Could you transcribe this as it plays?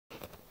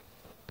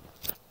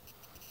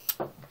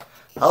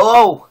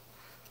Hello!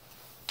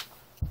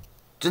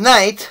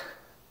 Tonight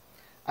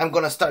I'm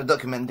gonna start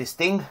document this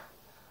thing.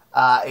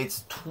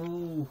 It's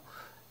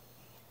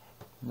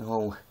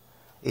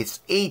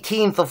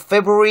 18th of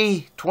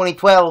February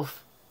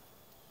 2012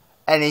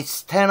 and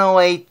it's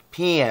 10:08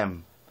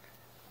 p.m.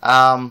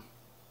 Tonight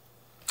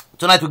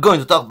we're going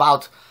to talk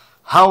about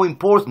how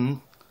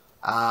important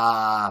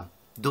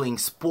doing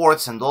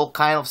sports and all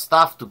kind of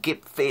stuff to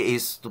keep fit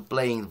is to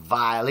playing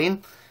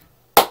violin.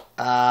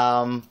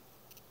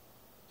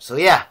 So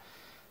yeah,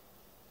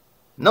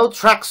 no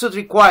tracksuit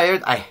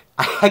required. I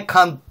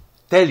can't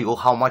tell you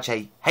how much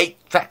I hate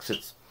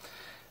tracksuits.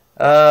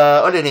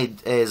 All you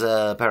need is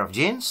a pair of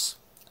jeans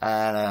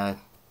and a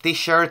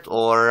t-shirt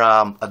or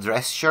a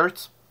dress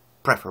shirt,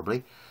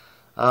 preferably.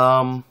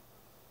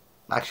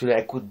 Actually,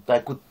 I could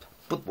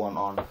put one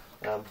on.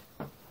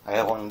 I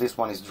have one. This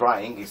one is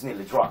drying. It's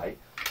nearly dry,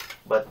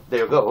 but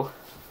there you go.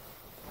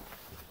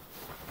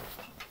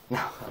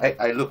 Now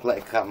I look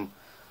like I'm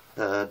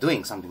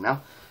doing something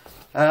now.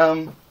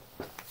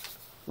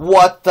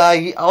 What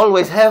I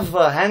always have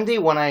handy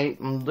when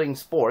I'm doing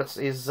sports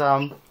is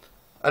a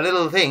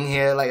little thing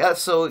here like that,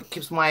 so it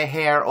keeps my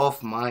hair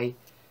off my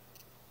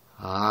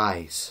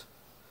eyes.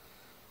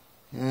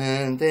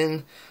 And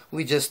then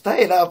we just tie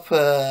it up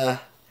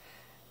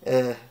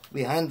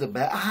behind the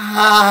back.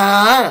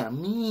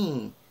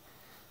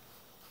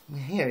 My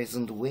hair is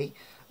in the way.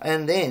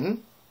 And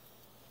then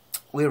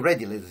we're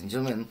ready, ladies and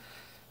gentlemen,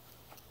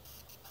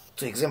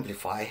 to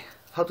exemplify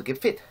how to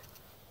get fit.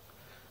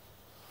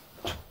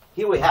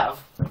 Here we have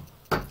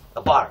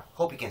a bar.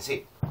 Hope you can see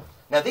it.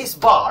 Now this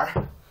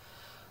bar,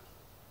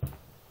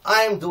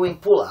 I'm doing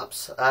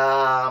pull-ups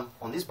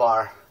on this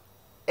bar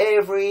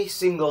every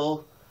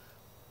single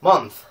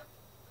month.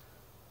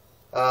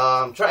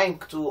 I'm trying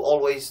to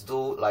always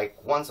do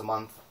like once a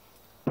month,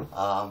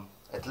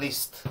 at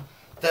least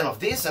 10 of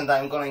these, and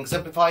I'm gonna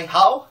exemplify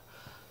how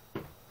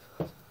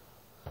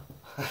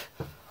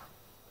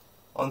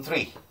on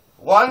 3.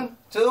 1,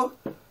 2,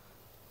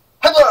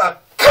 come on!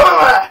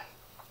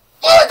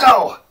 Here we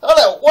go!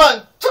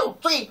 1, 2,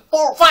 3,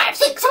 4, 5,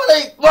 6,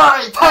 7, 8,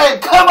 9, 10,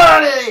 come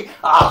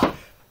on!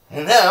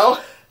 And now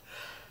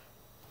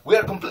we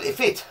are completely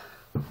fit.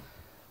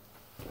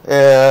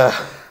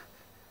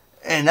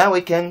 And now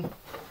we can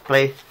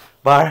play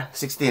bar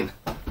 16.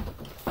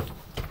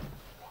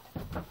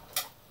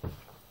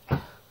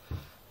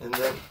 And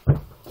then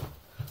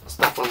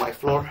stuff on my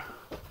floor,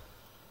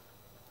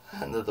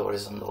 and the door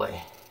is on the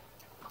way.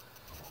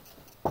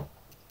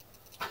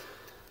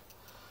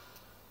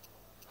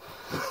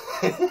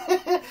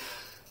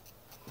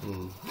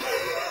 Hmm.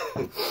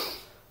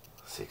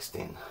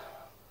 16.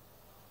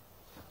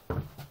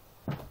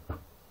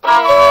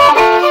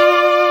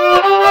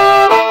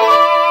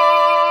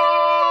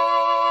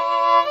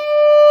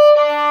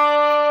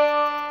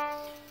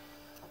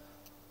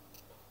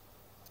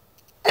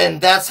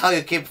 And that's how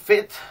you keep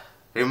fit.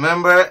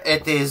 Remember,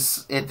 it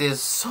is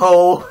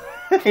so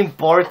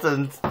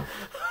important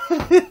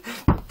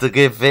to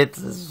keep fit.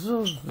 It's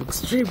so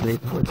extremely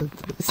important.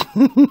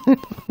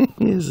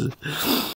 Yes.